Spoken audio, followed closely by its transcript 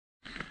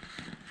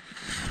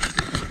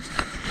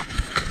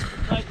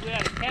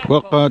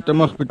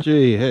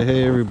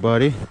Hey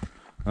everybody.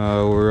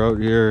 We're out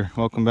here.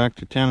 Welcome back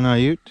to Tanana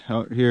Yuut,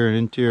 out here in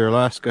interior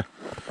Alaska.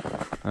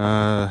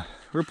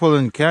 We're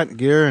pulling cat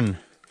gear and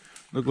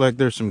look like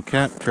there's some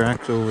cat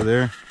tracks over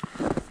there.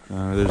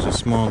 There's a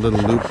small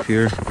little loop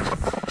here.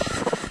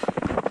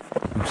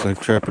 Looks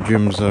like Trapper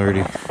Jim's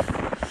already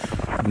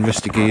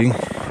investigating.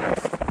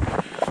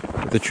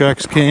 But the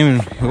tracks came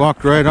and he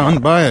walked right on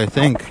by, I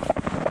think.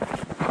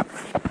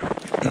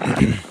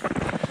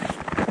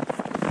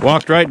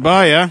 Walked right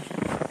by, yeah?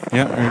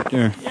 Yeah, right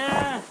there.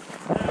 Yeah.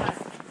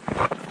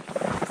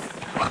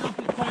 I don't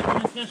think quite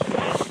went this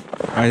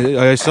way.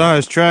 I saw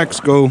his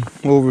tracks go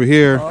over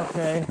here.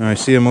 Okay. And I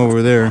see him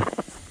over there.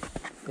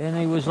 And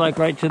he was like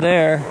right to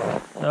there.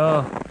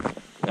 So,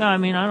 yeah, I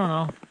mean, I don't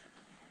know.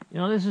 You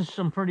know, this is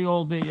some pretty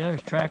old bait. Yeah,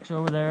 there's tracks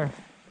over there.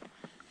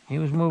 He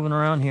was moving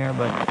around here,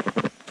 but,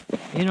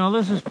 you know,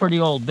 this is pretty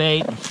old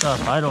bait and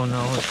stuff. I don't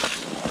know.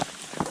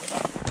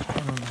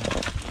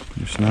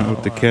 It's not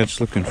what the cat's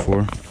looking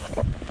for.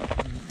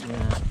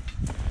 Yeah.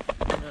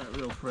 Not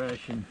real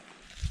fresh, and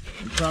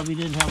he probably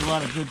didn't have a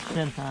lot of good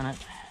scent on it.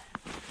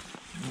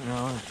 You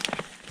know,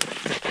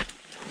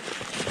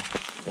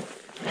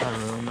 I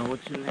don't really know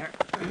what's in there.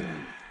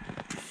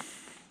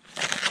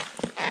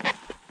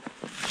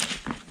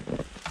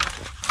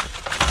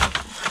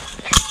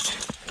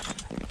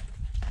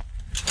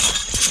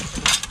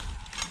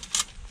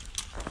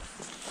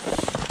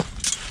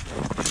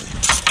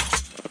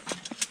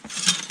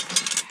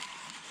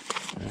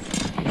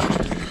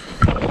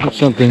 It's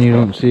something you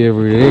don't see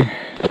every day.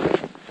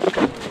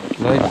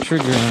 Light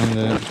trigger on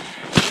that.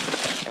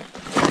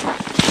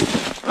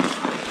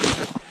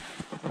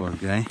 Poor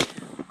guy.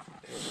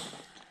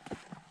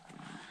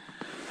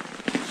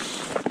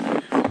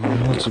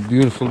 Well, it's a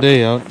beautiful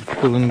day out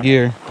pulling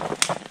gear.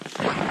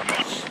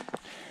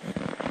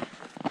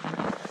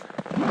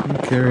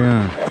 Carry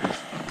on.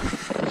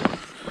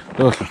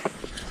 Awesome.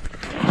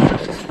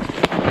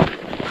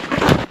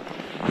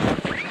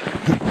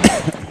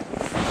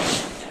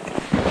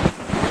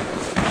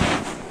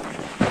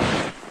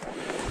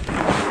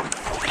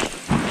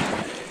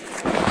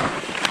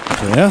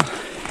 Yeah,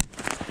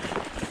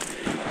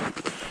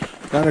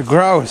 got a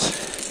grouse.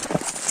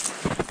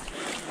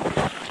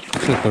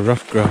 Looks like a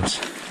rough grouse.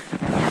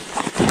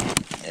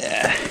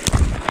 Yeah,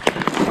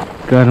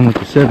 got him with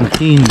the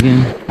 17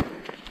 again.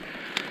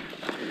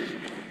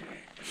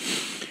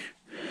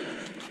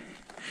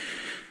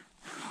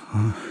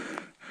 Oh,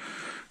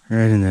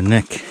 right in the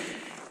neck.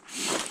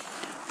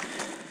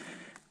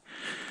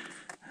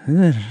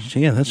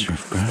 Yeah, that's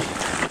rough grouse.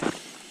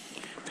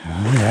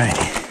 All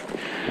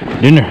right,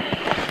 dinner.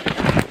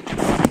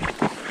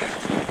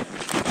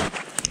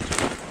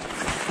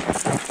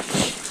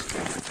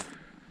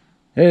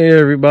 Hey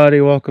everybody,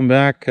 welcome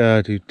back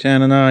to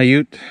Tanana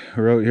Yuut.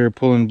 We're out here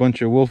pulling a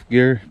bunch of wolf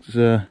gear. It's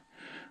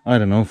I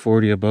don't know,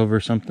 40 above or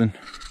something.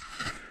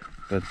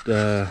 But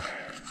let's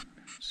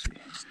see.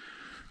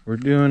 We're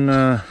doing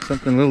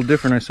something a little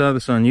different. I saw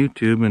this on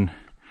YouTube, and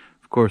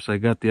of course I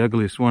got the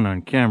ugliest one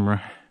on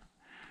camera.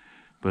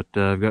 But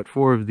I've got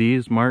 4 of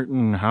these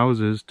Martin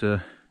houses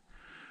to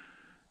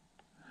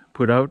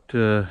put out.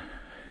 Yeah,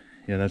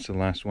 that's the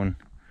last one.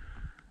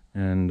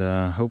 And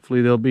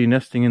hopefully they'll be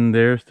nesting in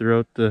there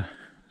throughout the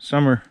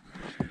summer.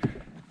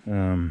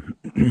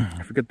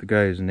 I forget the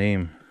guy's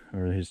name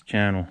or his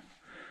channel,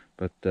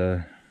 but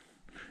yeah,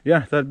 I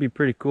thought it'd be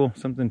pretty cool,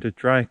 something to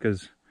try,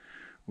 because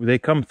they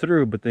come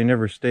through but they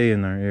never stay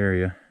in our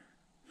area.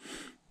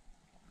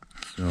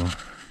 So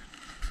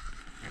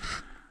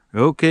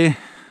okay,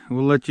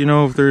 we'll let you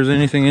know if there's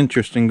anything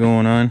interesting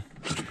going on.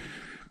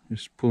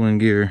 Just pulling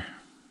gear.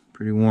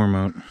 Pretty warm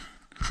out.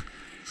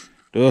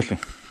 Awesome.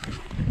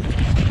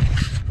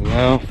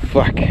 Well,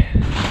 fuck.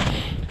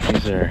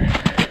 These are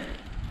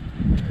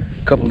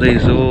a couple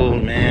days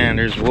old, man.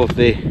 There's a wolf.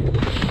 The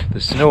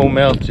snow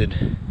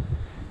melted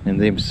and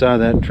they saw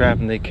that trap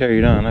and they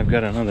carried on. I've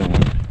got another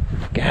one.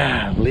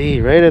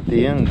 Golly, right at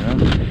the end, huh?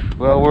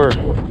 Well, we're,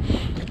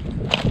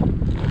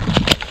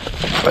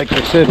 like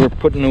I said, we're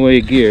putting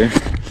away gear.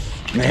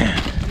 Man,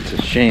 it's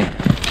a shame.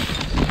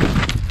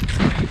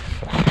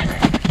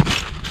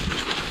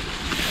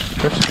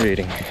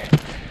 Frustrating.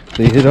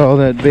 They hit all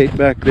that bait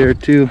back there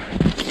too.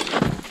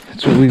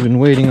 That's what we've been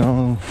waiting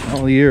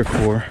all year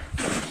for.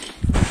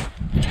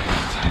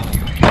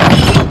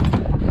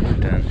 We're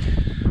done.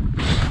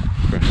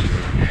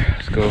 Frustrating.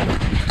 Let's go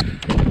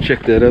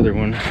check that other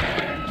one.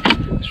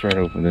 It's right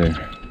over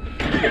there.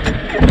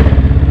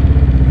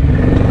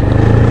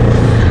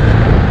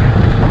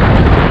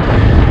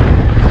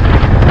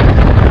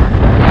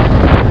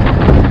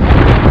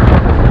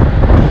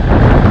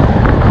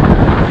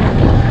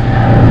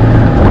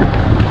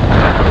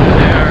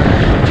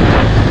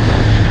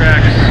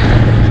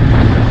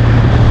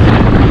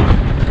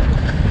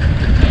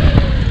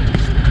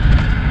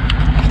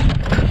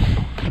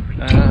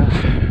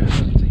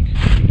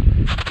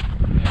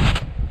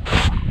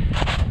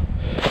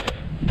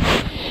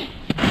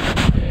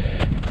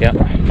 Yeah,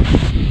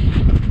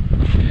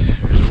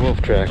 there's a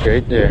wolf track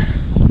right there.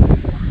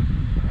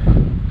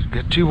 It's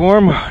got too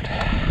warm out.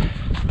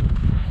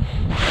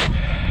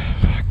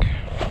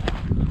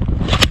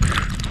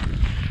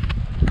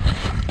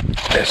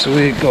 That's the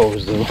way it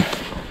goes, though.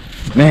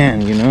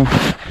 Man, you know,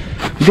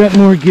 we got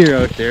more gear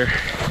out there.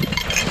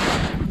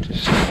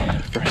 Just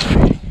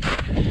frustrating.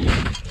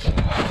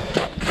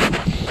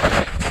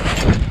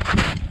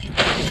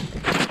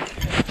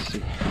 Let's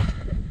see.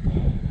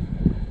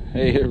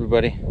 Hey,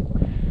 everybody.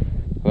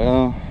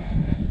 Well,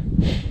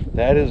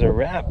 that is a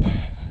wrap.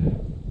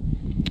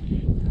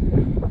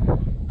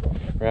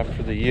 Wrap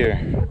for the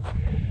year.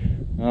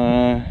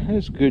 It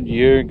was a good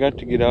year. Got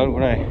to get out.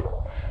 What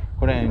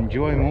I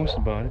enjoy most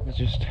about it is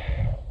just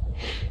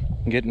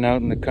getting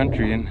out in the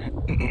country and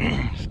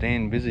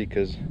staying busy,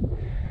 because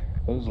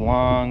those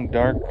long,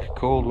 dark,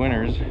 cold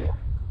winters,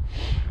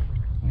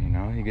 you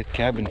know, you get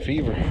cabin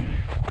fever.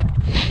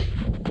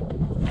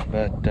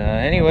 But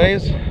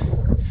anyways,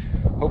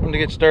 hoping to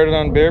get started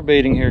on bear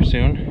baiting here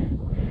soon.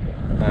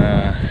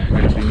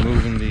 Going to be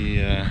moving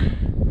the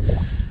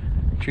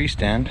tree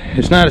stand.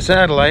 It's not a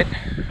satellite,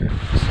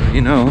 so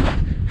you know.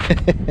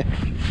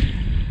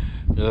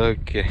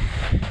 Okay.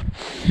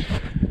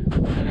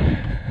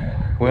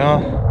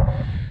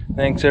 Well,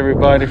 thanks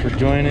everybody for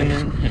joining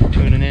in and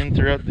tuning in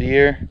throughout the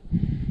year.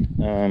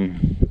 We'll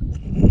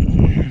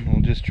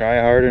just try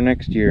harder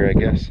next year, I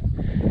guess.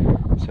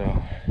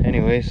 So,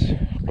 anyways,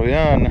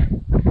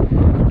 Royan.